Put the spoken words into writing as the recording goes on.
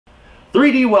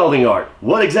3D welding art.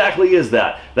 What exactly is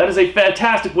that? That is a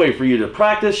fantastic way for you to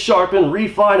practice, sharpen,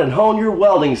 refine, and hone your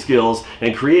welding skills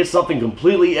and create something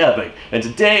completely epic. And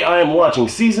today I am watching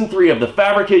Season 3 of the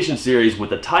Fabrication Series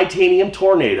with the Titanium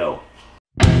Tornado.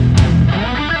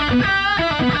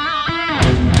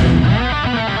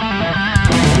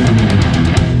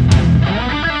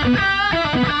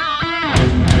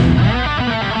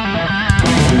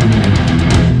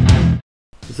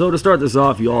 So to start this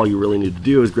off, all you really need to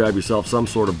do is grab yourself some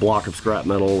sort of block of scrap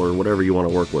metal or whatever you want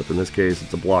to work with. In this case,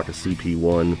 it's a block of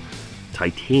CP1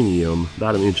 titanium,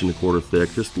 about 1.25 inches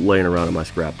thick, just laying around in my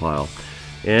scrap pile.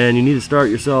 And you need to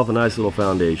start yourself a nice little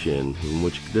foundation, in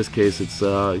which in this case it's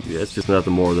just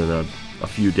nothing more than a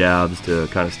few dabs to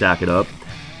kind of stack it up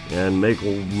and make,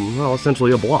 well,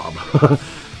 essentially a blob.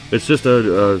 It's just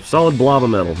a solid blob of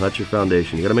metal. That's your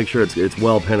foundation. You got to make sure it's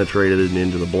well penetrated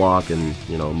into the block, and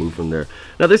move from there.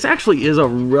 Now this actually is a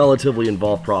relatively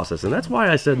involved process, and that's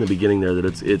why I said in the beginning there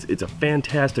that it's a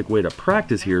fantastic way to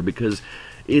practice here, because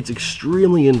it's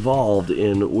extremely involved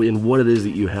in what it is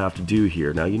that you have to do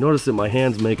here. Now you notice that my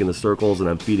hand's making the circles and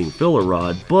I'm feeding filler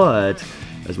rod, but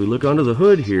as we look under the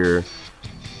hood here,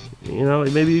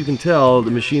 maybe you can tell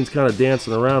the machine's kind of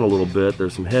dancing around a little bit.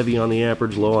 There's some heavy on the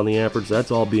amperage, low on the amperage. That's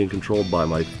all being controlled by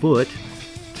my foot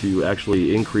to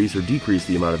actually increase or decrease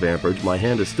the amount of amperage. My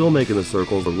hand is still making the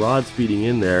circles, the rod's feeding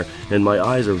in there, and my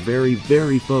eyes are very,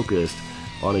 very focused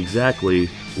on exactly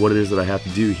what it is that I have to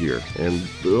do here. And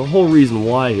the whole reason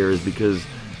why here is because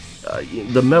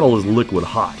the metal is liquid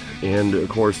hot. And of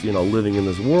course, living in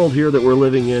this world here that we're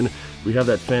living in, we have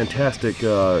that fantastic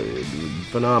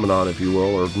phenomenon, if you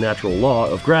will, or natural law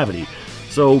of gravity.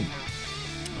 So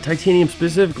titanium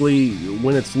specifically,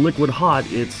 when it's liquid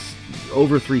hot, it's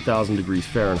over 3,000 degrees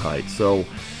Fahrenheit. So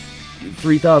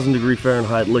 3,000 degree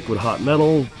Fahrenheit liquid hot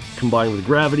metal combined with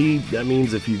gravity, that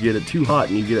means if you get it too hot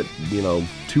and you get it,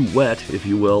 too wet, if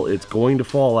you will, it's going to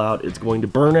fall out, it's going to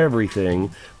burn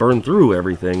through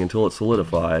everything until it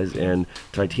solidifies, and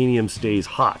titanium stays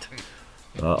hot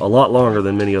a lot longer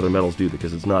than many other metals do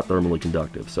because it's not thermally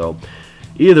conductive. So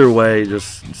either way,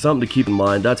 just something to keep in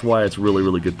mind. That's why it's really,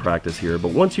 really good practice here.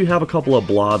 But once you have a couple of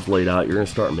blobs laid out, you're going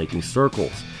to start making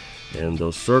circles. And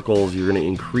those circles, you're going to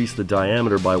increase the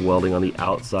diameter by welding on the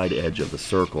outside edge of the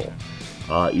circle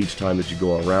each time that you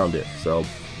go around it. So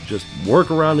just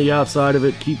work around the outside of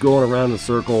it, keep going around the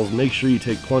circles, make sure you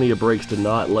take plenty of breaks to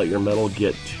not let your metal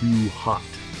get too hot.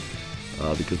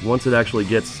 Because once it actually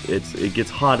gets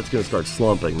hot, it's going to start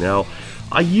slumping. Now,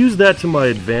 I use that to my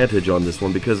advantage on this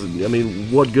one because,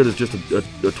 what good is just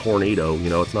a tornado?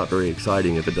 It's not very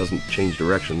exciting if it doesn't change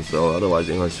directions. So otherwise,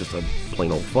 it's just a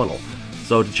plain old funnel.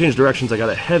 So to change directions, I got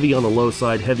it heavy on the low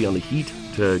side, heavy on the heat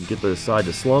to get the side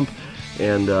to slump,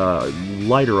 and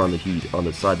lighter on the heat on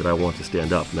the side that I want to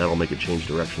stand up, and that'll make it change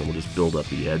direction. We'll just build up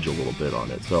the edge a little bit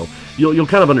on it. So you'll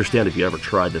kind of understand if you ever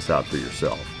tried this out for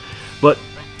yourself. But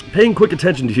paying quick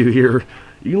attention to you here,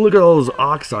 you can look at all those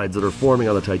oxides that are forming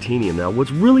on the titanium. Now,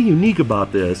 what's really unique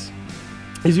about this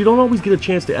is you don't always get a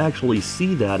chance to actually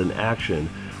see that in action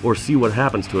or see what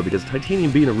happens to it, because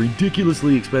titanium being a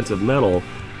ridiculously expensive metal,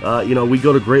 we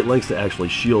go to great lengths to actually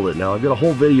shield it. Now, I've got a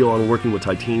whole video on working with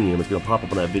titanium. It's going to pop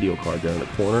up on that video card there in the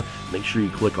corner. Make sure you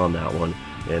click on that one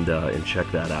and check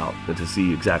that out and to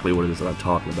see exactly what it is that I'm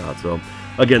talking about. So,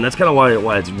 again, that's kind of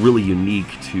why it's really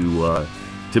unique to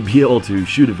be able to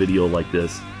shoot a video like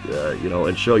this,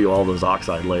 and show you all those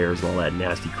oxide layers and all that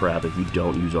nasty crap if you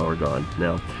don't use argon.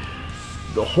 Now,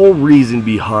 the whole reason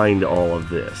behind all of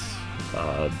this,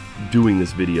 doing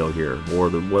this video here, or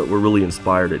what really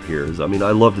inspired it here is, I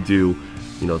love to do,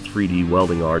 3D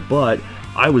welding art, but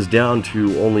I was down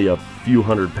to only a few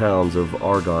hundred pounds of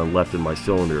argon left in my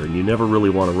cylinder, and you never really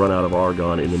want to run out of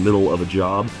argon in the middle of a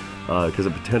job, because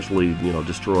it potentially,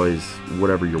 destroys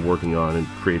whatever you're working on and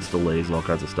creates delays and all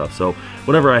kinds of stuff. So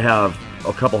whenever I have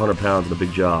a couple hundred pounds in a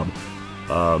big job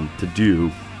to do,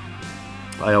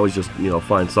 I always just,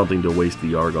 find something to waste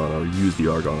the argon or use the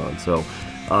argon on. So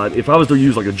if I was to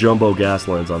use like a jumbo gas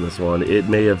lens on this one, it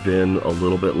may have been a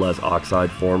little bit less oxide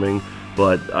forming,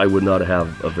 but I would not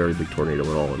have a very big tornado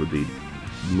at all. It would be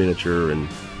miniature and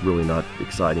really not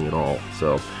exciting at all.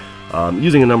 So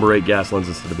using a number 8 gas lens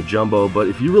instead of a jumbo. But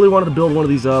if you really wanted to build one of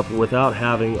these up without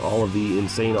having all of the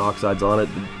insane oxides on it,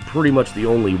 pretty much the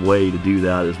only way to do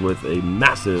that is with a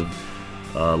massive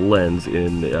lens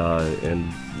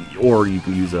or you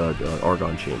can use an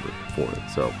argon chamber for it.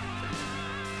 So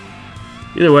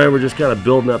either way, we're just kind of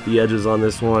building up the edges on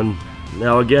this one.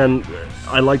 Now again,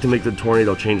 I like to make the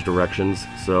tornado change directions,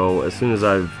 so as soon as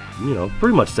I've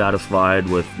pretty much satisfied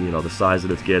with the size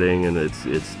that it's getting and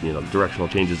its directional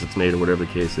changes it's made or whatever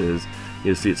the case is,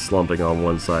 You see it slumping on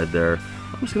one side there.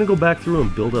 I'm just going to go back through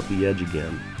and build up the edge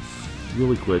again.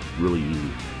 Really quick, really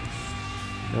easy.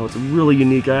 Now it's really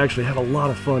unique. I actually had a lot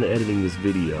of fun editing this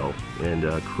video and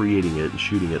creating it and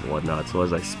shooting it and whatnot. So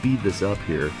as I speed this up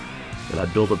here and I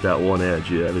built up that one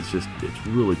edge, yeah, it's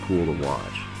really cool to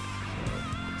watch. So,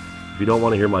 if you don't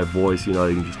want to hear my voice, you know,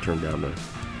 you can just turn down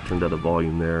the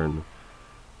volume there and,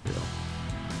 you know,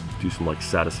 do some like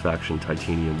satisfaction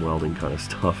titanium welding kind of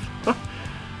stuff.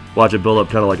 Watch it build up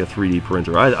kind of like a 3D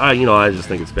printer. You know, I just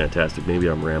think it's fantastic. Maybe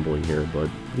I'm rambling here, but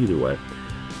either way,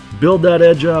 build that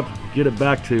edge up, get it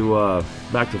back to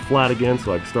flat again,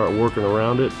 so I can start working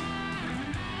around it.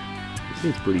 I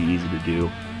think it's pretty easy to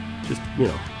do. Just, you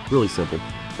know, really simple.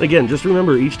 Again, just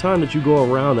remember, each time that you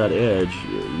go around that edge,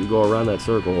 you go around that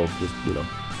circle, just, you know,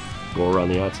 go around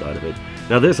the outside of it.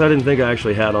 Now this I didn't think I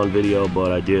actually had on video,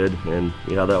 but I did, and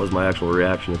yeah, that was my actual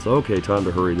reaction. It's okay, time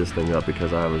to hurry this thing up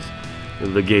because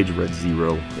the gauge read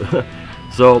 0.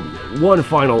 So one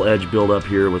final edge build up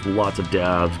here with lots of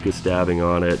dabs, good stabbing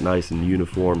on it, nice and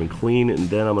uniform and clean, and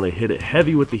then I'm going to hit it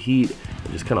heavy with the heat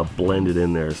and just kind of blend it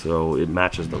in there so it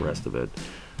matches the rest of it.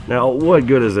 Now what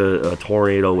good is a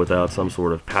tornado without some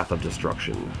sort of path of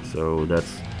destruction? So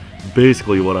that's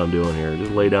basically what I'm doing here.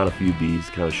 Just lay down a few beads,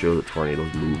 kind of show the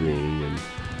tornado's moving and,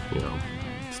 you know,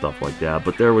 stuff like that.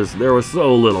 But there was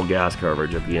so little gas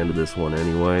coverage at the end of this one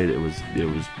anyway. It was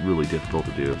really difficult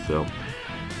to do. So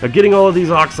now getting all of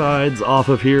these oxides off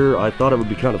of here, I thought it would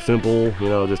be kind of simple, you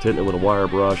know, just hitting it with a wire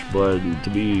brush, but to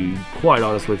be quite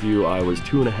honest with you, I was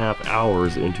 2.5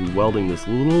 hours into welding this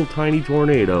little tiny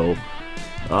tornado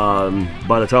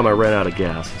by the time I ran out of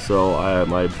gas. So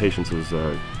my patience was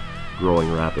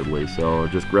growing rapidly. So I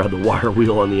just grabbed the wire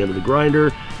wheel on the end of the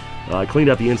grinder. I cleaned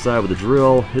out the inside with a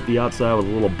drill, hit the outside with a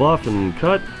little buff and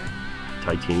cut.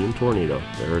 Titanium tornado.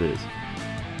 There it is.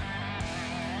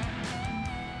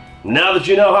 Now that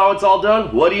you know how it's all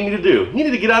done, what do you need to do? You need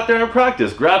to get out there and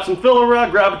practice. Grab some filler rod,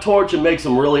 grab a torch, and make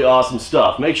some really awesome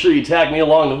stuff. Make sure you tag me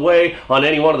along the way on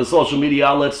any one of the social media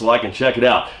outlets so I can check it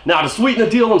out. Now, to sweeten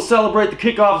the deal and celebrate the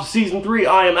kickoff of Season 3,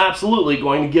 I am absolutely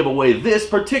going to give away this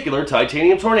particular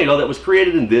titanium tornado that was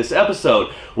created in this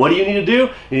episode. What do you need to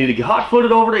do? You need to get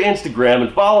hot-footed over to Instagram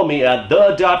and follow me at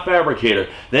the.fabricator.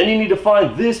 Then you need to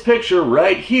find this picture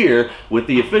right here with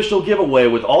the official giveaway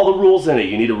with all the rules in it.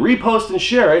 You need to repost and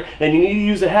share it, and you need to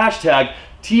use the hashtag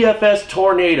TFS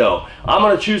Tornado. I'm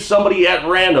going to choose somebody at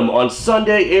random on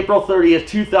Sunday, April 30th,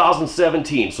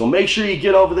 2017. So make sure you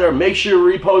get over there, make sure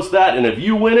you repost that, and if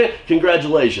you win it,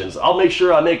 congratulations. I'll make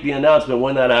sure I make the announcement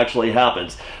when that actually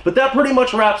happens. But that pretty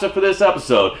much wraps it for this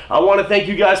episode. I want to thank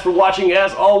you guys for watching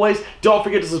as always. Don't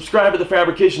forget to subscribe to the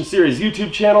Fabrication Series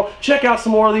YouTube channel. Check out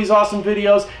some more of these awesome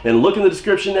videos, and look in the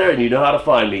description there and you know how to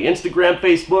find me. Instagram,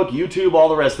 Facebook, YouTube, all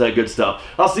the rest of that good stuff.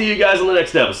 I'll see you guys in the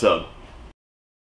next episode.